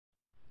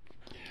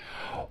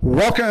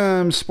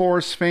Welcome,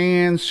 sports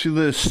fans, to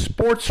the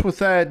Sports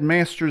with Ed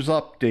Masters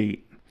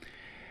Update.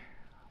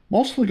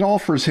 Most of the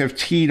golfers have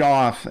teed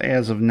off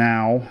as of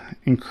now,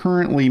 and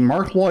currently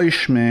Mark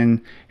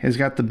Leishman has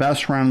got the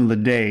best round of the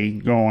day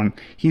going.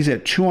 He's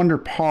at 2 under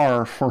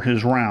par for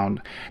his round.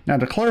 Now,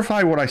 to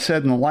clarify what I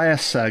said in the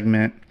last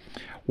segment,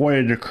 what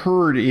had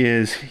occurred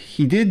is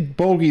he did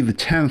bogey the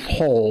 10th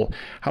hole.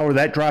 However,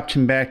 that dropped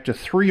him back to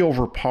 3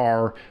 over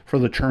par for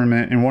the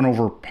tournament and 1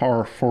 over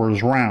par for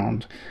his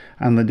round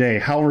on the day.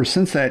 However,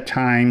 since that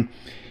time,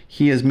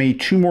 he has made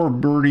 2 more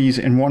birdies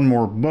and 1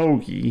 more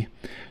bogey.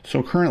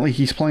 So currently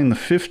he's playing the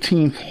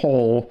 15th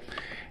hole,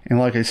 and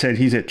like I said,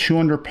 he's at 2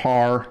 under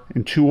par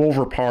and 2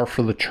 over par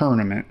for the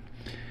tournament.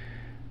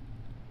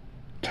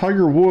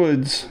 Tiger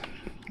Woods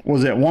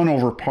was at 1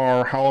 over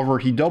par. However,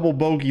 he double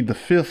bogeyed the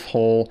 5th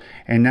hole,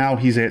 and now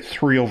he's at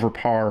 3 over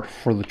par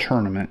for the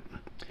tournament.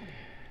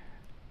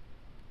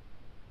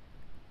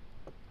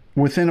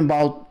 Within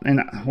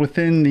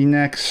the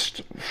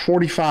next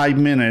 45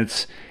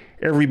 minutes,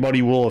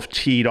 everybody will have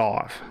teed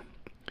off.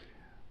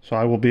 So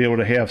I will be able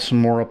to have some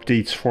more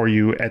updates for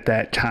you at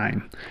that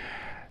time.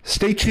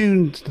 Stay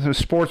tuned to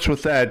Sports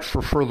with Ed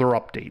for further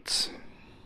updates.